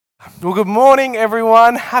Well, good morning,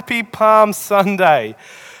 everyone. Happy Palm Sunday.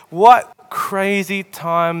 What crazy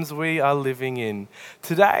times we are living in.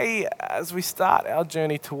 Today, as we start our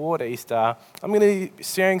journey toward Easter, I'm going to be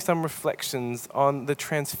sharing some reflections on the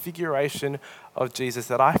transfiguration of Jesus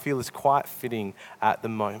that I feel is quite fitting at the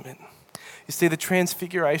moment. You see, the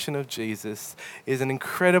transfiguration of Jesus is an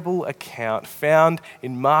incredible account found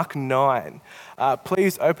in Mark 9.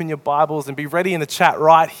 Please open your Bibles and be ready in the chat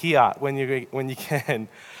right here when you can.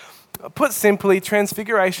 Put simply,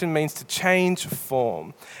 transfiguration means to change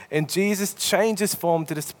form. And Jesus changes form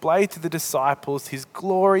to display to the disciples his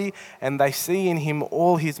glory, and they see in him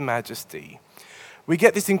all his majesty. We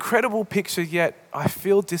get this incredible picture, yet I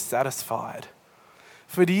feel dissatisfied.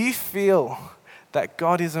 For do you feel that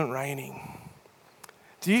God isn't reigning?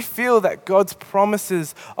 Do you feel that God's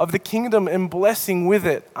promises of the kingdom and blessing with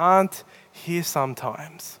it aren't here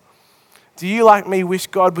sometimes? Do you, like me, wish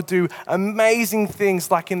God would do amazing things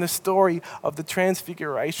like in the story of the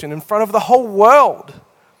Transfiguration in front of the whole world?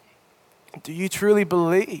 Do you truly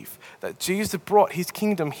believe that Jesus brought his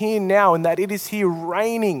kingdom here now and that it is here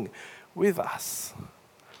reigning with us?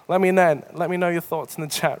 Let me know your thoughts in the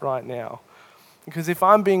chat right now. Because if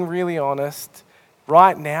I'm being really honest,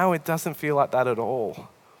 right now it doesn't feel like that at all.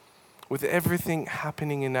 With everything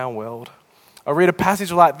happening in our world. I read a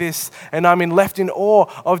passage like this and I'm left in awe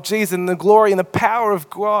of Jesus and the glory and the power of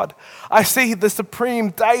God. I see the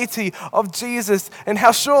supreme deity of Jesus and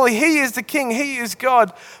how surely he is the King, he is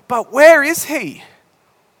God. But where is he?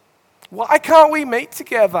 Why can't we meet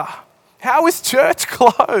together? How is church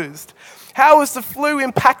closed? How is the flu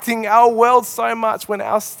impacting our world so much when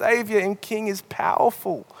our Savior and King is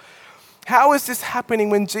powerful? How is this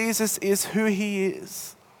happening when Jesus is who he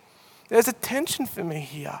is? There's a tension for me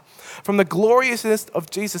here from the gloriousness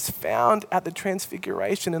of Jesus found at the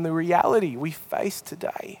Transfiguration and the reality we face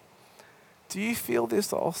today. Do you feel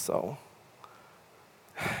this also?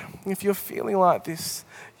 If you're feeling like this,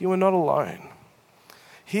 you are not alone.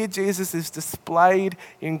 Here Jesus is displayed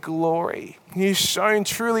in glory. He is shown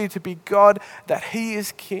truly to be God, that he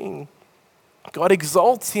is King. God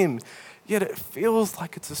exalts him, yet it feels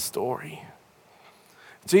like it's a story.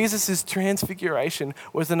 Jesus' transfiguration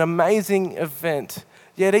was an amazing event,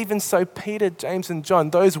 yet even so Peter, James and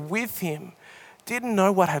John, those with him, didn't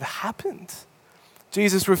know what had happened.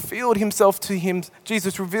 Jesus revealed himself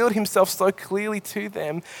so clearly to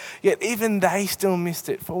them, yet even they still missed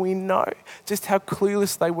it, for we know just how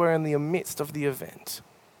clueless they were in the midst of the event.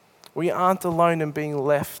 We aren't alone in being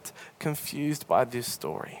left confused by this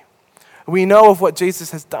story. We know of what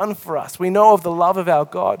Jesus has done for us. We know of the love of our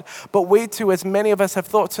God. But we too, as many of us have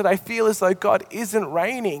thought today, feel as though God isn't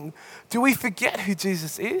reigning. Do we forget who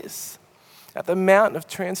Jesus is? At the Mount of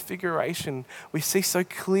Transfiguration, we see so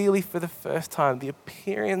clearly for the first time the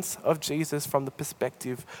appearance of Jesus from the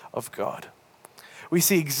perspective of God. We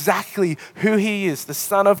see exactly who he is, the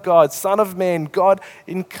Son of God, Son of Man, God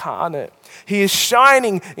incarnate. He is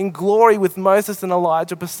shining in glory with Moses and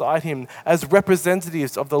Elijah beside him as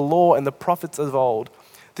representatives of the law and the prophets of old.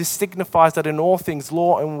 This signifies that in all things,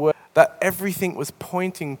 law and word, that everything was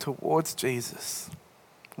pointing towards Jesus.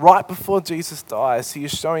 Right before Jesus dies, he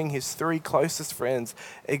is showing his three closest friends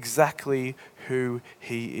exactly who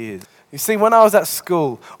he is. You see, when I was at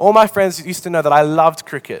school, all my friends used to know that I loved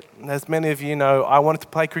cricket. As many of you know, I wanted to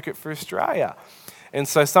play cricket for Australia. And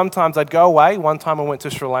so sometimes I'd go away. One time I went to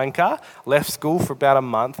Sri Lanka, left school for about a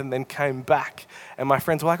month, and then came back. And my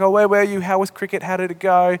friends were like, oh, where were you? How was cricket? How did it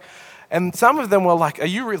go? And some of them were like, are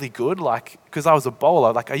you really good? Because I was a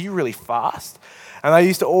bowler, are you really fast? And they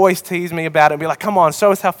used to always tease me about it and be like, come on,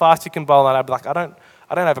 show us how fast you can bowl. And I'd be like, I don't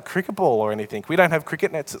have a cricket ball or anything. We don't have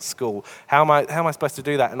cricket nets at school. How am I supposed to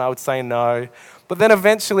do that? And I would say no. But then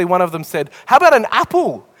eventually one of them said, how about an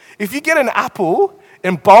apple? If you get an apple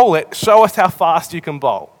and bowl it, show us how fast you can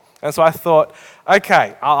bowl. And so I thought,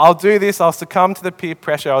 okay, I'll do this. I'll succumb to the peer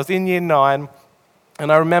pressure. I was in year 9.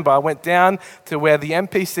 And I remember I went down to where the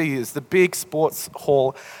MPC is, the big sports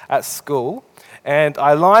hall at school. And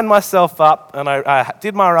I lined myself up and I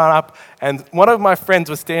did my run up, and one of my friends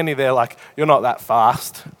was standing there like, you're not that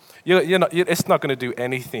fast. It's not going to do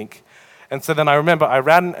anything. And so then I remember I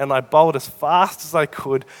ran and I bowled as fast as I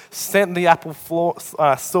could, sent the apple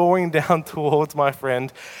soaring down towards my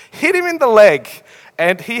friend, hit him in the leg,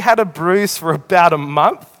 and he had a bruise for about a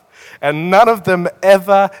month. And none of them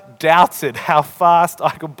ever doubted how fast I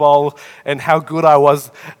could bowl and how good I was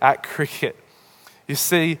at cricket. You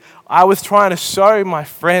see, I was trying to show my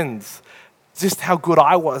friends just how good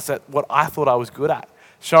I was at what I thought I was good at,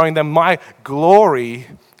 showing them my glory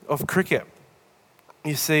of cricket.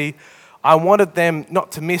 You see, I wanted them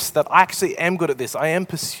not to miss that I actually am good at this. I am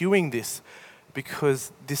pursuing this.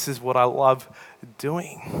 because this is what I love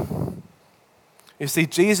doing. You see,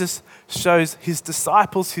 Jesus shows his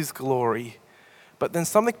disciples his glory, but then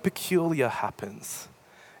something peculiar happens.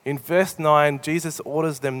 In verse 9, Jesus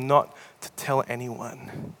orders them not to tell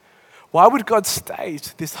anyone. Why would God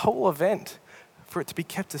stage this whole event for it to be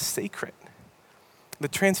kept a secret? The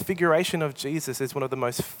transfiguration of Jesus is one of the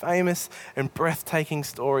most famous and breathtaking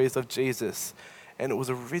stories of Jesus, and it was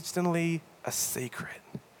originally a secret.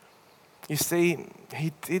 You see,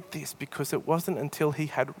 he did this because it wasn't until he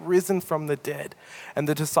had risen from the dead and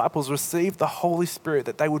the disciples received the Holy Spirit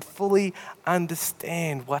that they would fully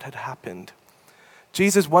understand what had happened.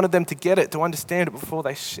 Jesus wanted them to get it, to understand it before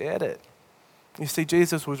they shared it. You see,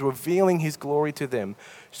 Jesus was revealing his glory to them,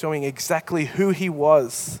 showing exactly who he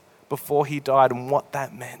was before he died and what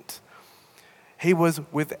that meant. He was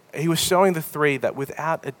showing the three that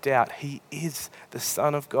without a doubt he is the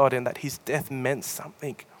Son of God and that his death meant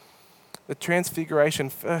something. The transfiguration,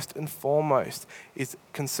 first and foremost, is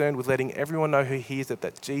concerned with letting everyone know who he is,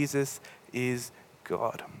 that Jesus is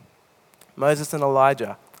God. Moses and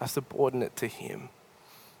Elijah are subordinate to him.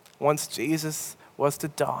 Once Jesus was to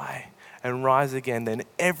die and rise again, then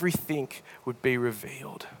everything would be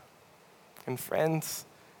revealed. And friends,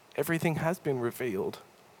 everything has been revealed.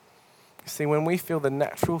 You see, when we feel the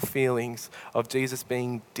natural feelings of Jesus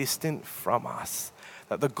being distant from us,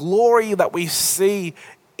 that the glory that we see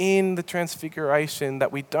in the transfiguration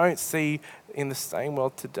that we don't see in the same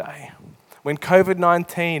world today. When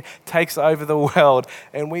COVID-19 takes over the world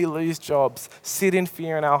and we lose jobs, sit in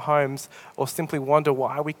fear in our homes, or simply wonder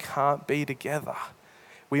why we can't be together,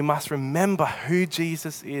 we must remember who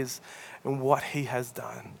Jesus is and what he has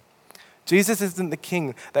done. Jesus isn't the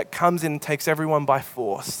king that comes in and takes everyone by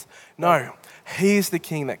force. No, he is the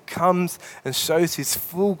king that comes and shows his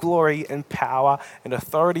full glory and power and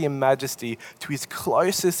authority and majesty to his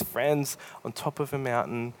closest friends on top of a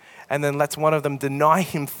mountain, and then lets one of them deny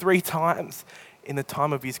him 3 times in the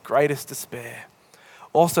time of his greatest despair.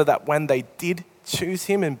 Also, that when they did choose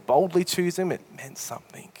him and boldly choose him, it meant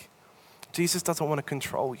something. Jesus doesn't want to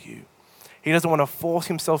control you. He doesn't want to force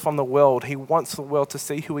himself on the world. He wants the world to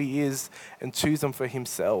see who he is and choose them for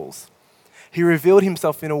themselves. He revealed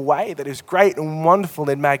himself in a way that is great and wonderful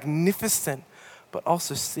and magnificent, but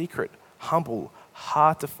also secret, humble,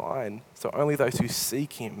 hard to find. So only those who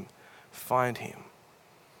seek him find him.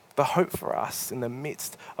 The hope for us in the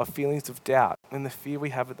midst of feelings of doubt and the fear we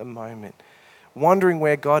have at the moment, wondering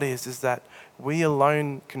where God is that we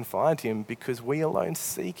alone can find him because we alone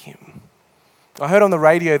seek him. I heard on the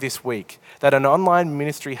radio this week that an online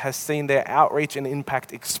ministry has seen their outreach and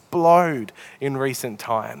impact explode in recent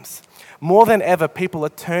times. More than ever, people are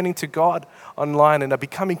turning to God online and are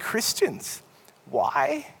becoming Christians.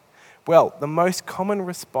 Why? Well, the most common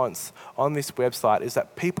response on this website is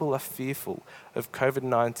that people are fearful of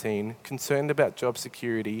COVID-19, concerned about job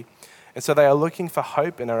security, and so they are looking for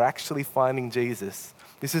hope and are actually finding Jesus.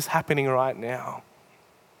 This is happening right now.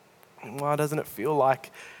 Why doesn't it feel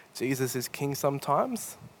like Jesus is king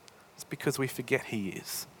sometimes? It's because we forget he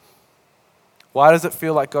is. Why does it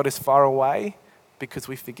feel like God is far away? Because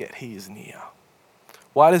we forget he is near.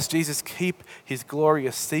 Why does Jesus keep his glory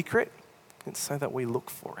a secret? It's so that we look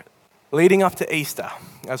for it. Leading up to Easter,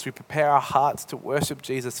 as we prepare our hearts to worship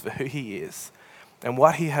Jesus for who he is and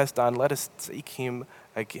what he has done, let us seek him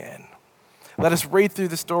again. Let us read through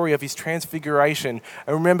the story of his transfiguration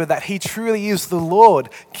and remember that he truly is the Lord,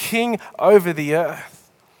 king over the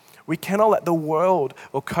earth. We cannot let the world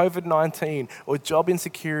or COVID-19 or job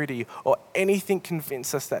insecurity or anything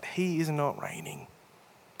convince us that he is not reigning.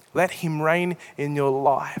 Let him reign in your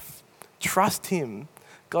life. Trust him.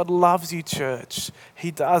 God loves you, church.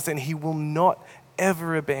 He does, and he will not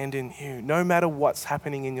ever abandon you, no matter what's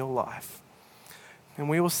happening in your life. And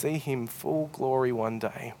we will see him full glory one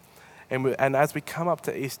day. And as we come up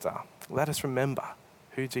to Easter, let us remember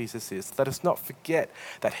who Jesus is. Let us not forget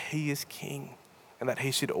that he is king and that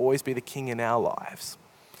he should always be the king in our lives.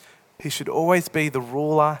 He should always be the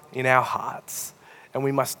ruler in our hearts. And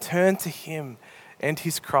we must turn to him and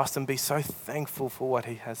his cross and be so thankful for what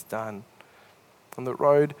he has done. On the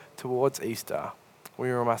road towards Easter,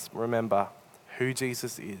 we must remember who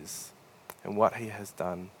Jesus is and what he has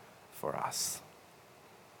done for us.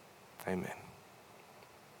 Amen.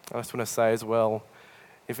 I just want to say as well,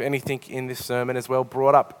 if anything in this sermon as well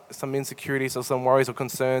brought up some insecurities or some worries or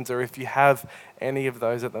concerns, or if you have any of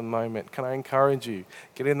those at the moment, can I encourage you,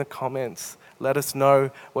 get in the comments, let us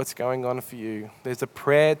know what's going on for you. There's a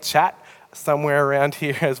prayer chat somewhere around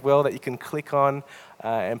here as well that you can click on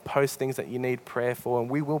and post things that you need prayer for, and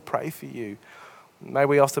we will pray for you. May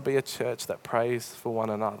we also be a church that prays for one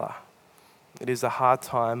another. It is a hard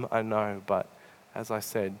time, I know, but As I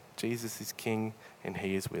said, Jesus is King and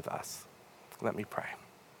he is with us. Let me pray.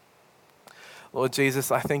 Lord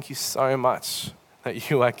Jesus, I thank you so much that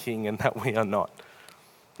you are King and that we are not.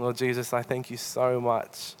 Lord Jesus, I thank you so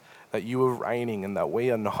much that you are reigning and that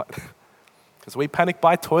we are not. Because we panic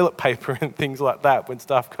buy toilet paper and things like that when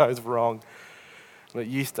stuff goes wrong. But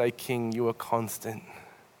you stay King, you are constant.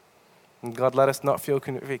 And God, let us not feel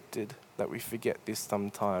convicted that we forget this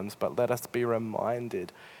sometimes, but let us be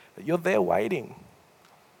reminded that you're there waiting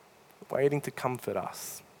to comfort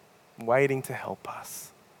us, waiting to help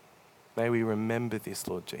us. May we remember this,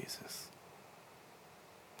 Lord Jesus.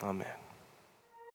 Amen.